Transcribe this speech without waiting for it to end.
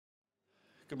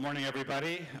Good morning,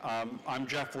 everybody. I'm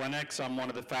Jeff Lennox. I'm one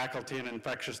of the faculty in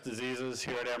infectious diseases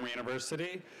here at Emory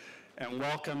University. And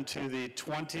welcome to the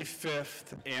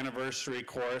 25th anniversary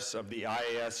course of the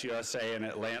IAS USA in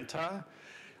Atlanta.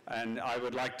 And I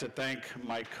would like to thank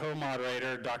my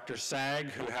co-moderator, Dr.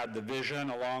 Saag, who had the vision,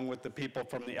 along with the people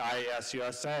from the IAS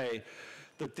USA,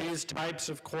 that these types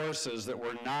of courses that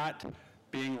were not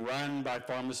being run by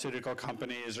pharmaceutical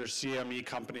companies or CME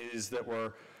companies that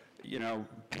were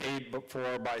paid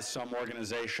for by some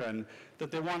organization,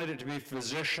 that they wanted it to be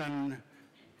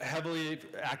heavily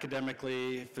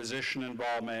academically physician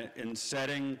involvement in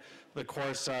setting the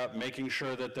course up, making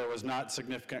sure that there was not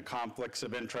significant conflicts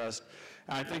of interest.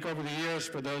 And I think over the years,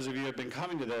 for those of you who have been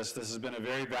coming to this has been a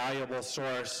very valuable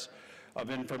source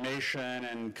of information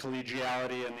and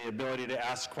collegiality and the ability to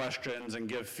ask questions and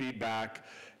give feedback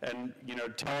and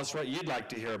tell us what you'd like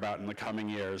to hear about in the coming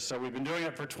years. So we've been doing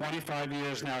it for 25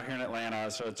 years now here in Atlanta,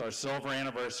 so it's our silver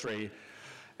anniversary.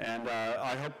 And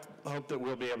I hope that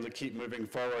we'll be able to keep moving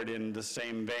forward in the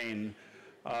same vein.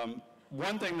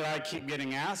 One thing that I keep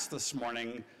getting asked this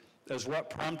morning is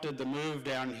what prompted the move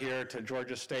down here to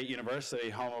Georgia State University,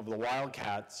 home of the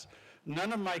Wildcats.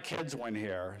 None of my kids went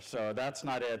here, so that's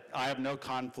not it. I have no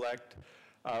conflict.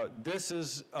 This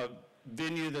is a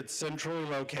venue that's centrally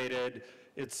located.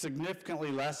 It's significantly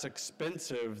less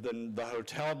expensive than the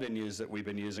hotel venues that we've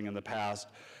been using in the past,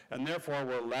 and therefore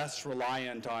we're less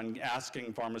reliant on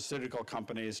asking pharmaceutical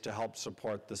companies to help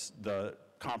support the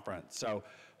conference. So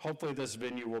hopefully this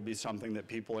venue will be something that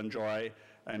people enjoy,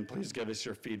 and please give us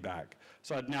your feedback.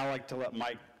 So I'd now like to let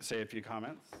Mike say a few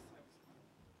comments.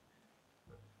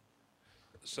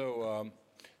 So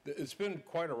it's been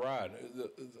quite a ride.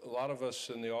 A lot of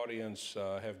us in the audience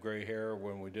have gray hair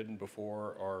when we didn't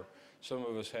before, or some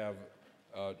of us have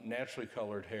naturally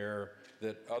colored hair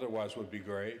that otherwise would be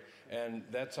gray, and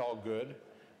that's all good.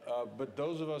 But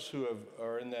those of us who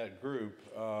are in that group,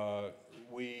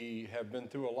 we have been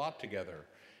through a lot together.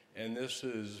 And this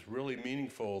is really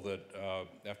meaningful that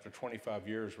after 25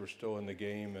 years, we're still in the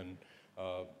game and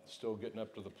still getting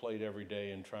up to the plate every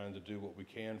day and trying to do what we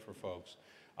can for folks.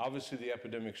 Obviously, the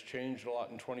epidemic's changed a lot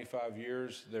in 25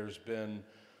 years. There's been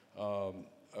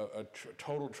a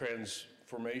total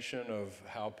transformation of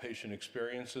how patient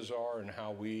experiences are and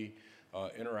how we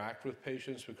interact with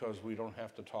patients, because we don't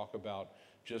have to talk about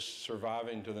just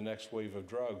surviving to the next wave of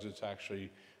drugs. It's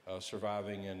actually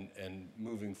surviving and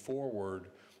moving forward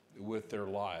with their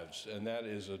lives, and that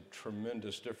is a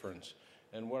tremendous difference.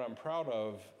 And what I'm proud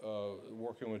of,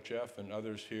 working with Jeff and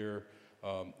others here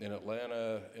in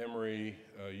Atlanta, Emory,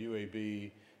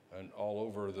 UAB, and all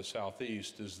over the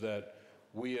Southeast, is that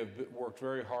we have worked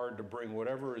very hard to bring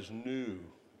whatever is new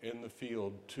in the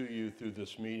field to you through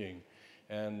this meeting.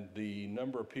 And the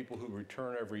number of people who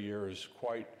return every year is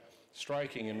quite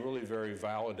striking and really very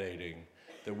validating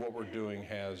that what we're doing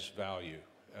has value.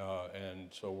 And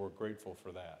so we're grateful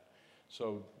for that.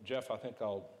 So Jeff, I think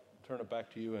I'll turn it back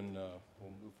to you, and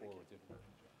we'll move forward with the information.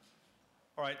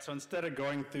 All right, so instead of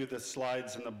going through the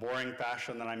slides in the boring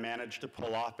fashion that I manage to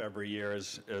pull off every year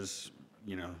as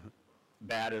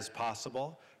bad as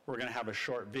possible, we're going to have a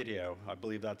short video. I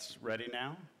believe that's ready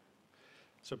now.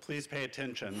 So please pay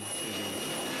attention to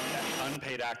the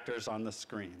unpaid actors on the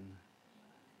screen.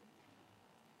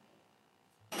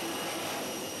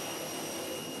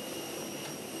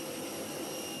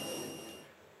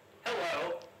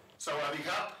 Hello. Sawadee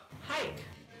Kap. Hi.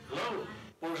 Hello.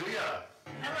 Bonjour.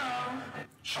 Hello.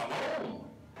 Shalom.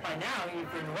 By now,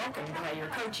 you've been welcomed by your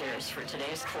co-chairs for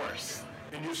today's course.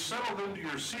 And you settled into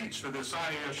your seats for this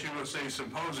IAS USA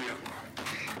symposium.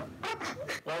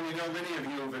 Well, we know many of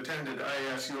you have attended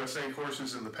IAS USA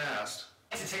courses in the past.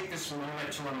 I'd like to take this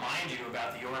moment to remind you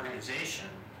about the organization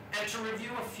and to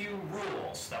review a few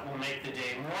rules that will make the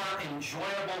day more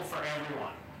enjoyable for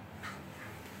everyone.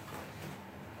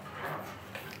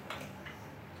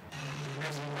 The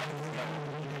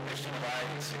mission of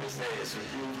IAS USA is to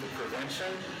improve the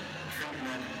prevention,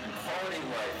 treatment, and quality of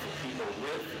life for people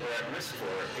with or at risk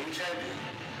for HIV,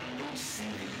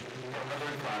 HCV, or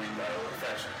other chronic viral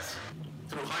infections.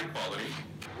 Through high quality,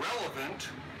 relevant,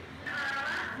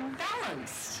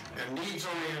 Balanced. and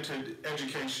needs-oriented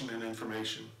education and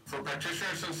information. For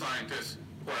practitioners and scientists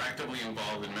who are actively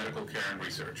involved in medical care and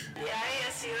research. The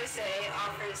IAS USA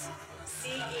offers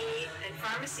CE and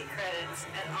pharmacy credits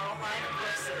at all line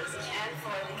courses and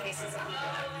for the cases on the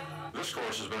web. This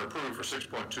course has been approved for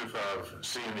 6.25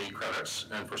 CME credits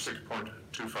and for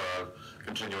 6.25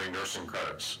 continuing nursing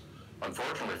credits.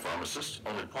 Unfortunately, pharmacists,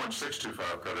 only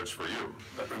 0.625 credits for you.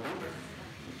 But remember,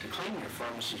 to claim your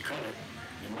pharmacy credit,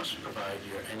 you must provide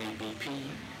your NABP,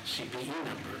 CPE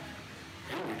number,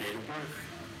 and your date of birth.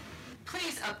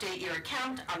 Please update your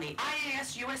account on the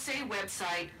IAS USA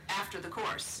website after the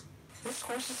course. This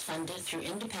course is funded through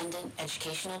independent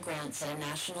educational grants at a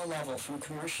national level from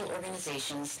commercial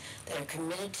organizations that are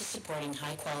committed to supporting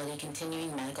high-quality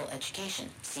continuing medical education,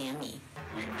 CME.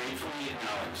 We gratefully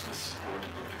acknowledge the support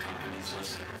of the companies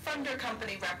listed. Funder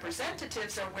company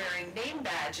representatives are wearing name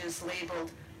badges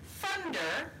labeled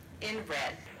Funder in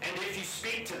red. And if you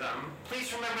speak to them,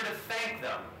 please remember to thank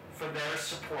them for their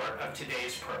support of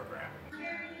today's program.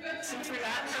 Since we're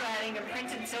not providing a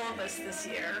printed syllabus this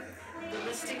year, the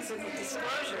listings of the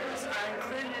disclosures are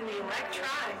included in the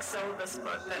electronic syllabus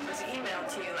book that was emailed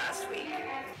to you last week.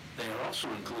 They are also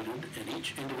included in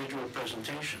each individual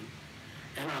presentation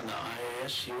and on the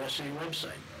IAS USA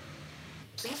website.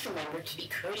 Please remember to be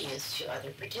courteous to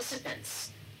other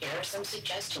participants. Here are some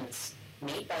suggestions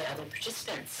made by other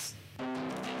participants.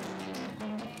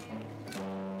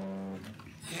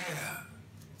 Yeah,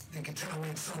 they can tell me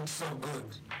it sounds so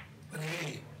good. But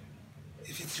hey,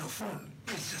 if it's your phone,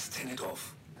 please just turn it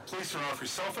off. Please turn off your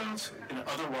cell phones and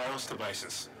other wireless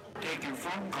devices. Take your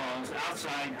phone calls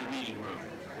outside the meeting room.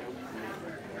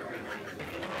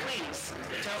 And please,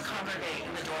 don't congregate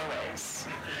in the doorways.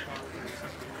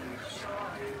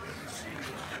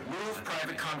 Move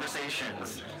private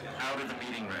conversations out of the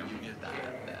meeting room.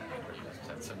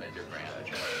 That's a major grant.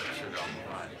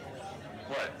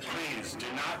 What? Please do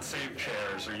not save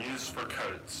chairs or use for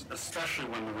coats, especially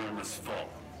when the room is full.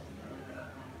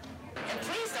 And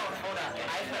please don't hold up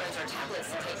iPhones or tablets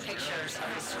and take pictures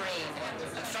of the screen,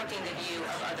 obstructing the view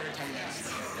of other attendees.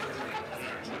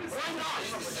 Why not?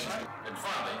 And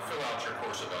finally, fill out your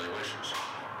course evaluations.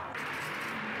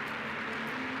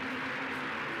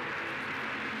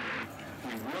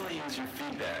 We really use your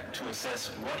feedback to assess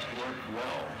what worked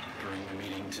well during the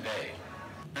meeting today.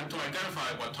 And to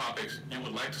identify what topics you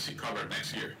would like to see covered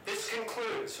next year. This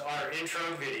concludes our intro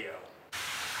video.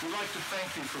 We'd like to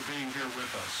thank you for being here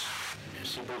with us.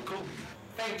 Merci beaucoup.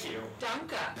 Thank you.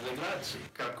 Danke. Delle grazie.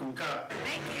 Kakuka.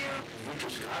 Thank you.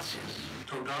 Muchas gracias.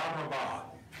 Toda rabah.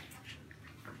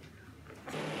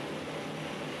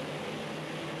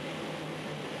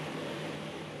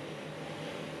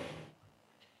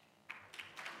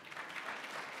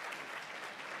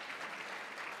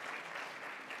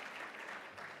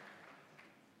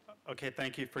 Okay,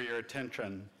 thank you for your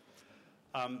attention.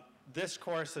 This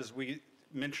course, as we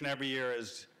mention every year,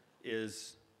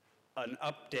 is an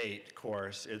update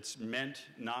course. It's meant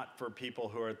not for people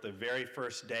who are at the very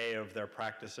first day of their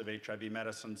practice of HIV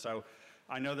medicine. So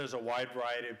I know there's a wide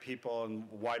variety of people and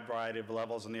wide variety of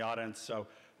levels in the audience, so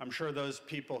I'm sure those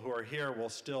people who are here will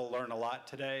still learn a lot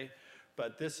today.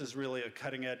 But this is really a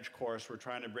cutting-edge course. We're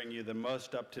trying to bring you the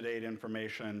most up-to-date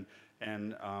information,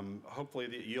 and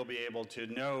hopefully you'll be able to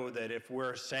know that if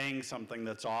we're saying something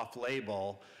that's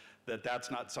off-label,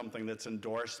 that's not something that's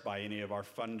endorsed by any of our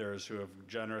funders who have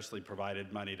generously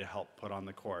provided money to help put on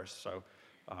the course. So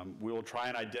we will try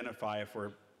and identify if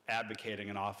we're advocating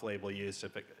an off-label use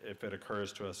if it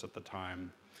occurs to us at the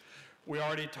time. We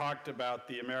already talked about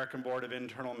the American Board of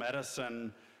Internal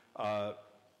Medicine about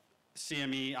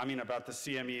the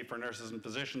CME for nurses and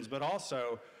physicians, but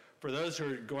also for those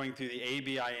who are going through the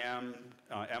ABIM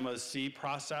MOC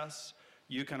process,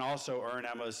 you can also earn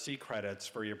MOC credits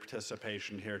for your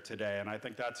participation here today. And I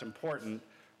think that's important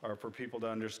for people to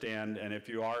understand. And if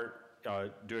you are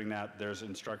doing that, there's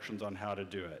instructions on how to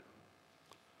do it.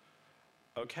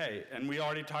 Okay, and we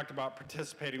already talked about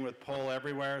participating with Poll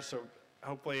Everywhere, so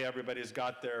hopefully everybody's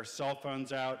got their cell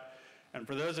phones out. And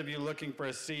for those of you looking for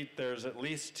a seat, there's at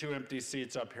least 2 empty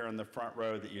seats up here in the front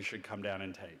row that you should come down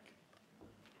and take.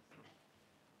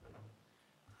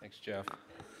 Thanks, Jeff.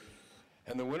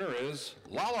 And the winner is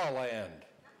La La Land.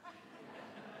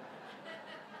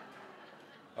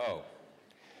 Oh,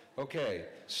 okay.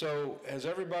 So has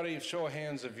everybody, show of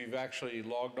hands if you've actually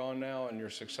logged on now and you're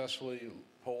successfully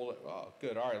polled? Oh,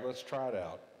 good. All right, let's try it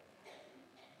out.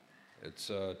 It's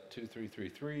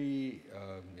 2333.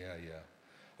 Yeah.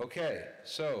 Okay,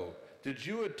 so did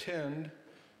you attend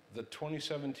the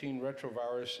 2017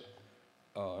 retrovirus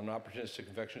and opportunistic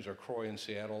infections, or CROI, in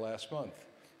Seattle last month?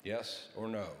 Yes or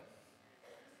no?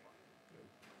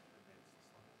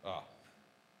 I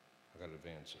got to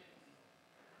advance it.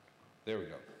 There we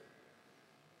go.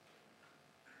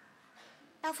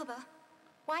 Elphaba,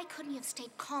 why couldn't you have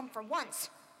stayed calm for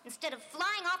once instead of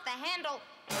flying off the handle?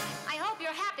 I hope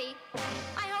you're happy.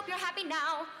 I hope you're happy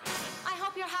now. I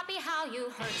hope you're happy how you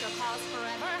hurt your cause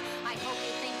forever. I hope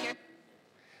you think you're...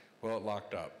 Well, it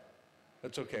locked up.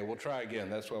 That's okay. We'll try again.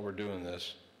 That's why we're doing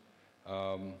this.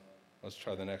 Let's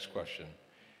try the next question.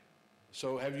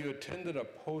 So have you attended a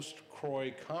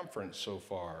post-CROI conference so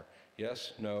far?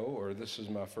 yes, no, or this is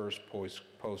my first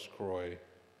post-CROI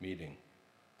meeting.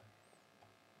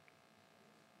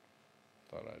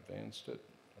 Thought I advanced it.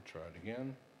 I'll try it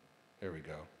again. There we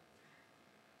go.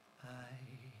 I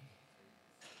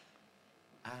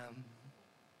am.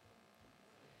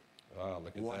 Wow,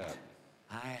 look at that.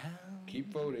 I am.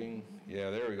 Keep voting. Yeah,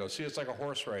 there we go. See, it's like a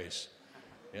horse race.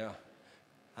 Yeah.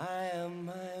 I am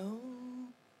my own.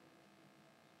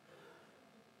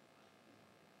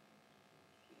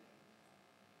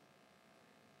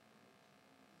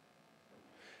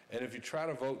 And if you try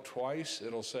to vote twice,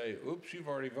 it'll say, oops, you've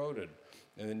already voted.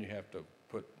 And then you have to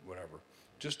put whatever.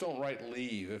 Just don't write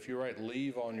leave. If you write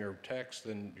leave on your text,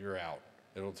 then you're out.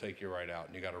 It'll take you right out,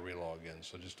 and you got to relog in.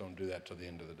 So just don't do that till the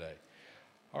end of the day.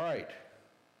 All right.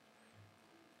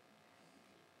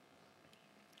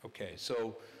 Okay,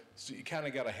 so you kind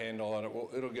of got a handle on it. Well,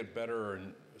 it'll get better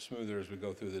and smoother as we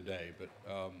go through the day, but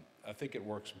I think it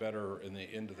works better in the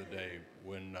end of the day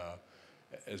when,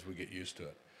 as we get used to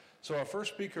it. So our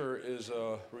first speaker is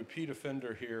a repeat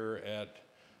offender here at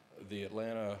the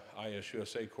Atlanta IAS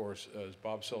USA course, is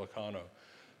Bob Silicano.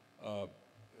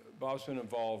 Bob's been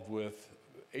involved with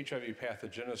HIV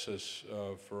pathogenesis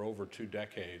for over 2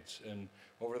 decades, and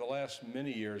over the last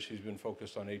many years he's been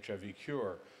focused on HIV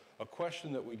cure. A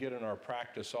question that we get in our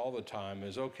practice all the time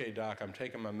is, okay, doc, I'm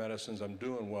taking my medicines, I'm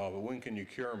doing well, but when can you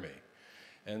cure me?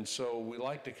 And so we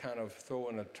like to kind of throw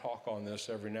in a talk on this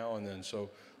every now and then. So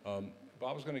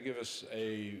Bob's going to give us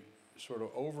a sort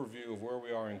of overview of where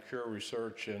we are in cure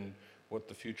research and what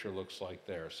the future looks like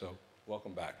there. So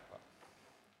welcome back.